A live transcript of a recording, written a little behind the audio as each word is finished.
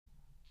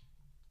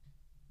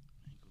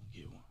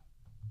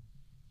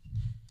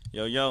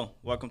Yo,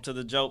 welcome to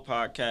the JOAT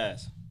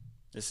podcast.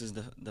 This is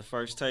the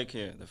first take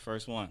here, the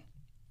first one.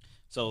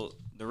 So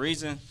the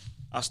reason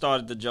I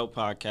started the JOAT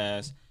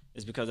podcast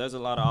is because there's a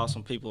lot of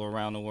awesome people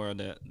around the world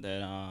that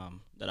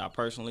I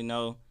personally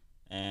know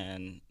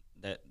and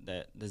that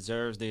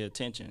deserves the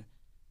attention.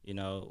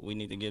 We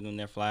need to give them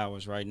their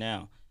flowers right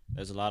now.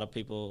 There's a lot of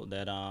people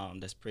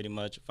that's pretty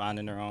much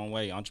finding their own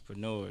way,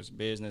 entrepreneurs,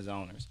 business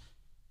owners.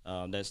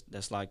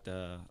 That's like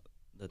the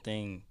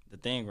thing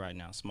right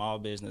now. Small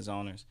business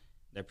owners,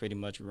 they're pretty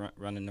much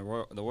running the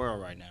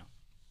world right now.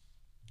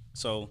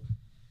 So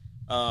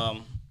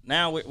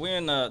now we're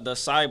in the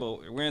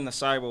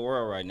cyber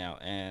world right now,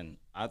 and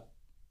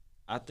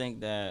I think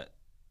that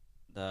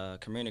the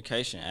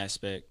communication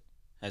aspect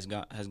has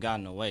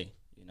gotten away.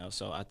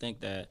 So I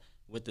think that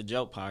with the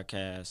Joke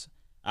podcast,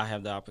 I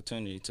have the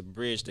opportunity to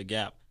bridge the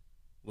gap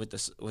with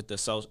the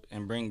social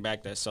and bring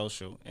back that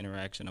social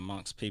interaction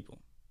amongst people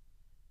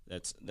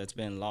that's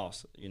been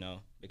lost.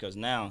 Because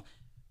now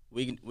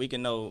we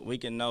can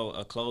know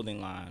a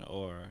clothing line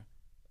or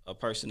a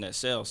person that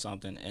sells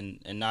something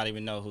and not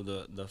even know who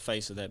the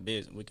face of that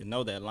business. We can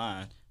know that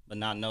line, but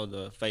not know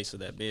the face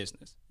of that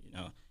business.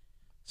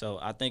 So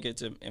I think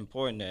it's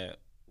important that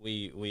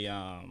we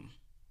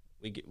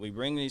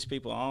bring these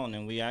people on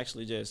and we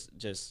actually just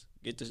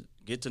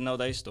get to know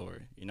their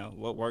story.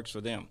 What works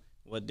for them,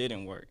 what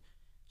didn't work.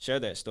 Share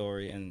that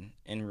story, and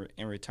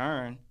in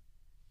return,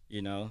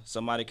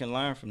 somebody can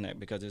learn from that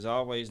because there's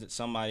always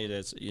somebody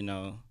that's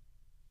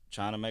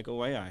trying to make a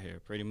way out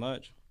here, pretty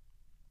much.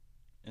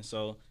 And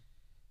so,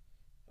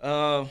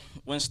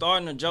 when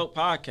starting the Joke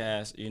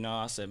podcast,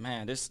 I said,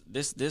 man,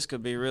 this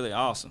could be really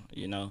awesome.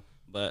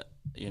 But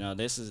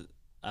this is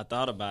I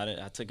thought about it.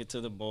 I took it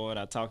to the board.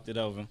 I talked it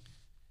over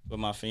with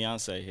my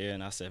fiance here,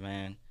 and I said,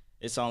 man,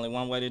 it's only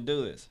one way to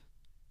do this,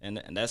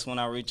 and that's when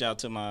I reached out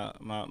to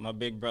my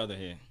big brother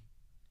here,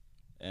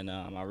 and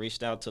I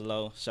reached out to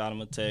Lo, shot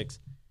him a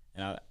text,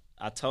 and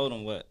I told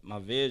him what my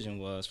vision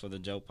was for the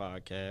Joe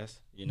podcast.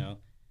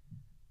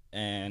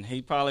 And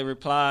he probably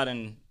replied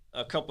in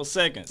a couple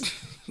seconds.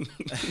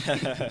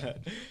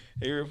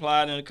 He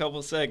replied in a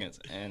couple seconds,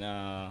 and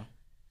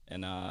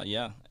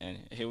yeah, and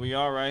here we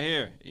are right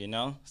here.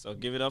 So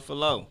give it up for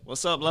Lo.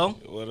 What's up, Lo?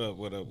 What up?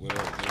 What up? What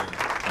up?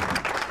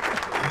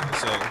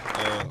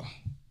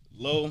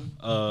 Low.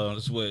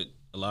 That's what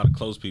a lot of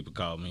close people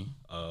call me.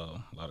 A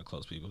lot of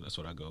close people. That's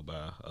what I go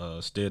by.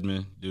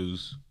 Stedman,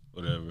 Deuce,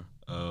 whatever.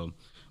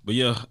 But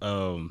yeah,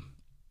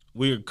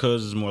 we're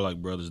cousins, more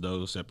like brothers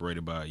though.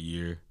 Separated by a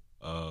year.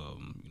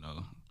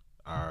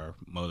 Our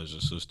mothers are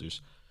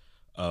sisters.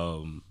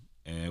 And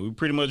we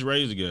pretty much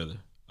raised together.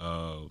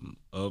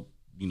 Up,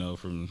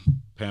 from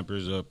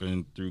Pampers up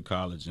and through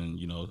college,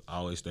 and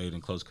always stayed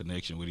in close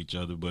connection with each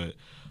other. But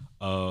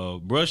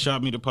bruh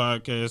shot me the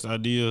podcast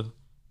idea,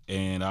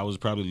 and I was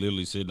probably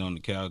literally sitting on the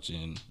couch,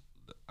 and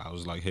I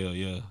was like, hell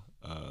yeah,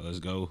 let's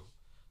go.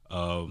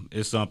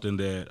 It's something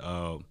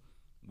that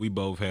we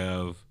both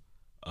have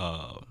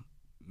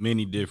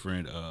many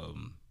different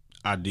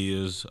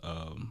ideas,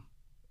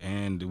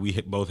 and we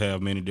both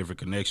have many different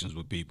connections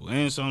with people,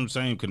 and some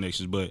same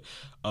connections, but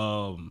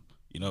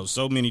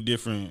so many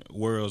different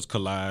worlds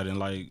collide, and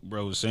like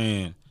bro was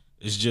saying,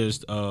 it's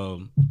just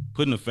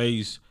putting a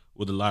face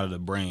with a lot of the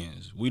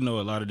brands. We know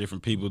a lot of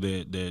different people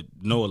that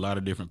know a lot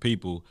of different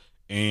people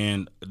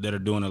and that are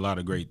doing a lot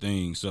of great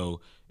things.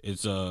 So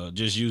it's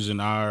just using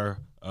our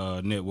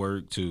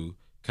network to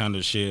kind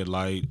of shed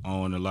light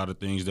on a lot of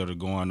things that are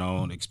going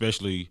on,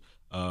 especially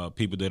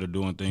people that are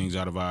doing things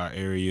out of our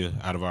area,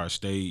 out of our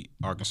state,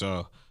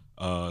 Arkansas.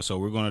 So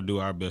we're going to do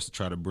our best to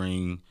try to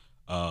bring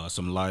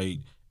some light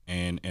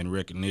and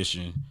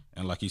recognition,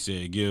 and like he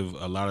said, give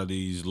a lot of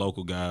these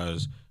local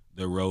guys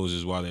their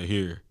roses while they're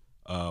here,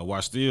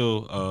 while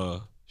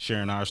still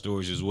sharing our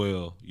stories as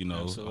well,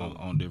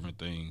 on different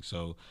things.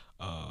 So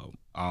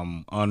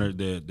I'm honored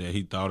that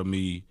he thought of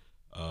me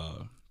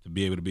to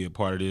be able to be a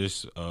part of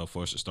this,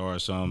 for us to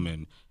start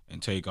something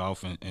and take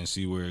off and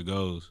see where it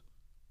goes.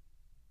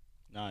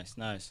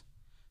 Nice.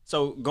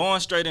 So going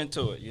straight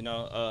into it,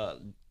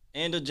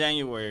 end of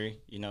January,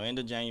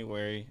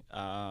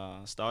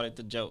 started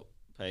the Joke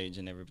page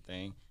and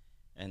everything,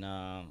 and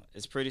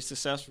it's pretty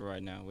successful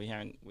right now. We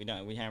haven't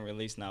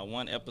released not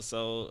one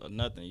episode or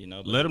nothing.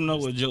 Let them know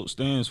what JOAT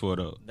stands for,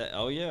 though.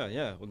 Oh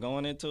yeah, we're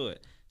going into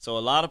it. So a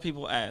lot of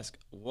people ask,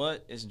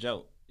 what is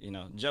JOAT?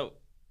 JOAT,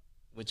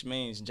 which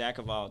means jack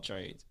of all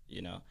trades.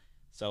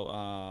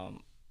 So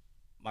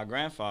my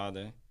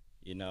grandfather,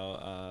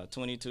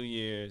 22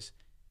 years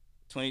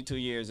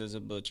as a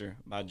butcher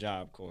by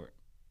Job Corps.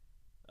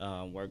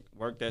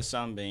 Worked at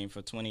Sunbeam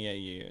for 28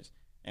 years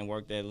and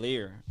worked at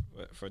Lear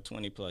for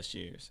 20 plus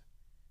years.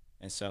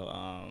 And so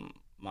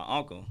my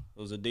uncle,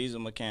 who's a diesel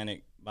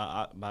mechanic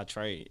by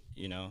trade,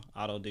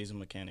 auto diesel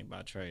mechanic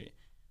by trade.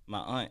 My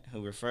aunt,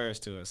 who refers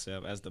to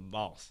herself as the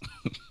boss,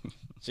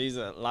 she's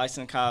a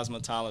licensed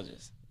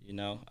cosmetologist.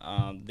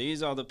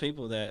 These are the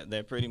people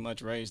that pretty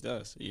much raised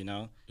us.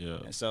 Yeah.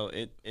 And so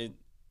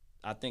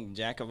I think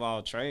jack of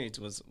all trades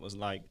was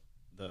like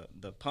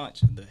the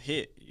punch, the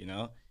hit.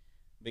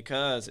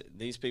 because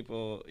these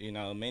people,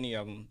 many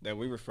of them that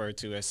we refer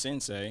to as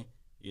sensei,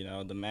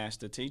 the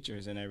master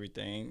teachers and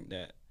everything,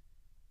 that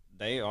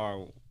they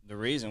are the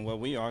reason what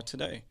we are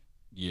today.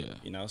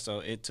 Yeah. So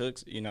it took,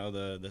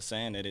 the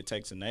saying that it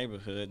takes a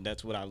neighborhood.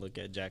 That's what I look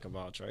at jack of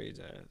all trades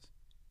as.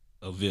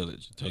 A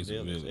village. It takes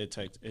a village. It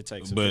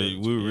takes a But village.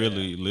 we were Yeah.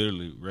 really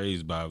literally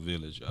raised by a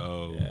village.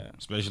 Yeah.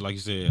 Especially like you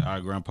said, our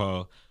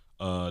grandpa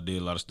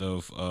did a lot of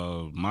stuff.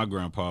 My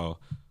grandpa,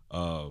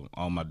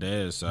 on my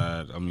dad's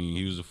side, I mean,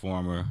 he was a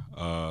farmer.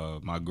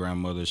 My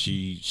grandmother,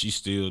 she's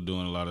still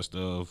doing a lot of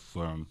stuff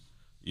from,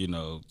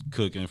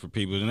 cooking for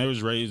people. And they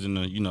was raised in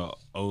the,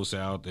 old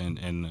South and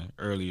the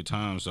earlier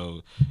times.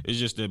 So it's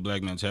just that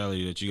black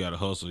mentality that you gotta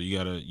hustle. You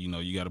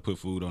gotta put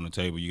food on the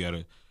table. You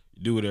gotta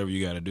do whatever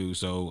you gotta do.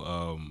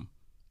 So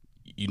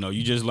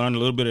you just learn a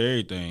little bit of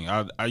everything.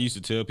 I used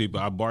to tell people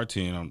I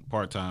bartend on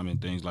part time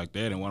and things like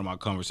that. And one of my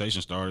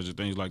conversation starters and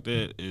things like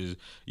that is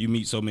you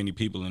meet so many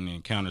people and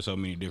encounter so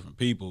many different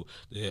people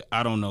that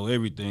I don't know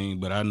everything,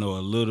 but I know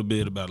a little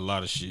bit about a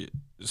lot of shit.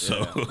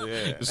 So,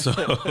 Yeah.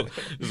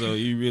 so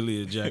you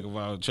really a jack of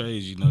all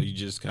trades. You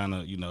just kind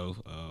of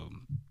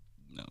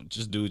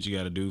just do what you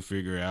got to do,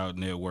 figure it out,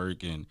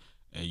 network, and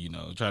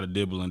try to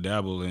dibble and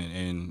dabble,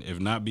 and if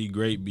not be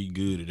great, be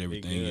good at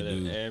everything Be good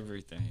you do. at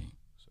everything.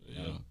 So,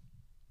 yeah.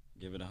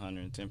 Give it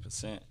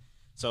 110%.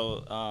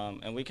 So,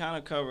 and we kind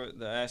of covered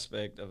the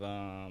aspect of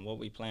what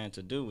we plan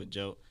to do with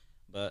JOAT,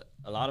 but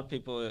a lot of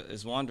people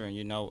is wondering,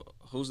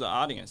 who's the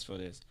audience for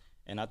this?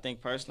 And I think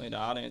personally, the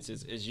audience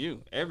is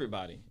you,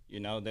 everybody.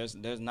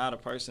 There's not a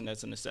person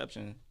that's an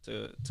exception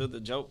to the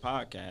JOAT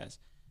podcast.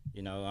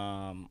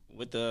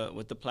 With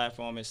the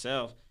platform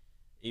itself,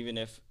 even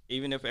if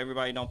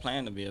everybody don't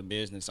plan to be a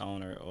business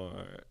owner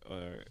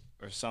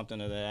or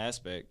something of that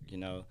aspect,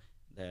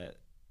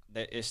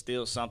 that it's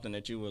still something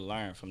that you will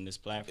learn from this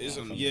platform.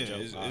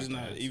 It's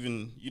not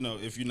even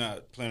if you're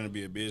not planning to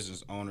be a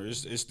business owner,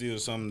 it's still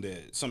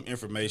some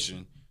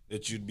information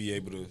that you'd be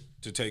able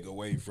to take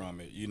away from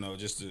it.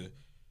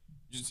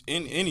 Just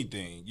in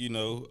anything.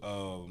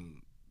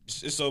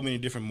 It's so many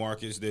different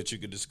markets that you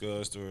could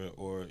discuss,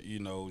 or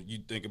you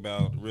think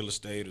about real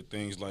estate or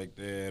things like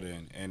that,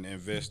 and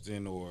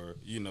investing, or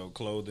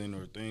clothing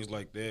or things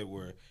like that,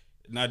 where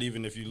not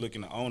even if you're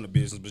looking to own a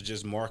business, but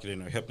just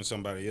marketing or helping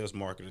somebody else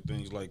market or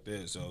things like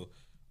that. So,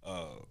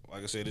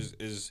 like I said,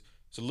 it's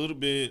a little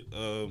bit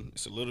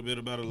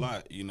about a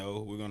lot.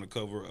 We're gonna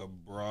cover a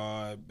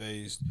broad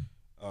based,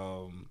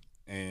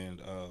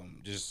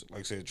 just like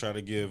I said, try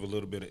to give a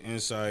little bit of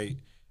insight,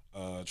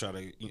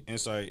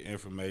 insight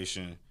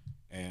information,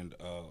 and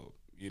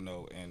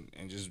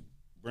and just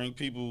bring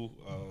people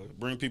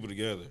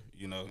together,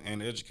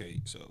 and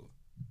educate. So,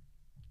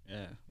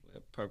 Yeah,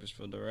 with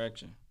purposeful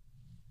direction.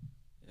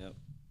 Yep.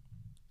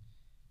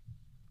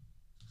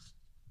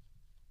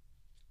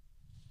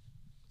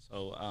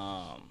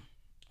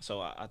 So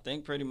I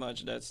think pretty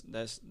much that's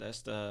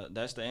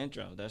the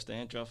intro. That's the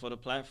intro for the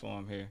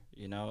platform here.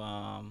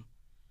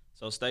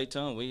 So stay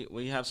tuned.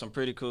 We have some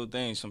pretty cool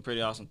things, some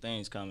pretty awesome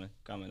things coming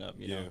up.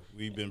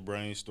 We've been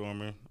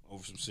brainstorming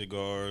over some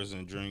cigars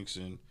and drinks,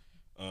 and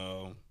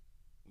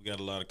we got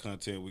a lot of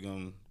content we're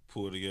gonna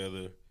pull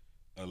together.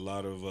 A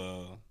lot of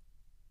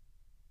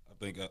I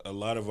think a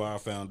lot of our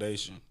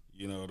foundation.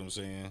 You know what I'm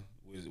saying?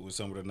 With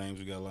some of the names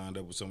we got lined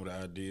up, with some of the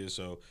ideas.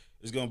 So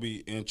it's gonna be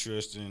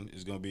interesting.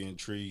 It's gonna be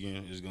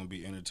intriguing. It's gonna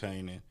be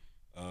entertaining.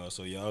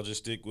 So y'all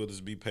just stick with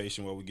us. Be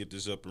patient while we get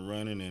this up and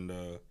running, and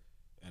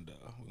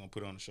we're gonna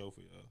put on a show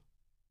for y'all.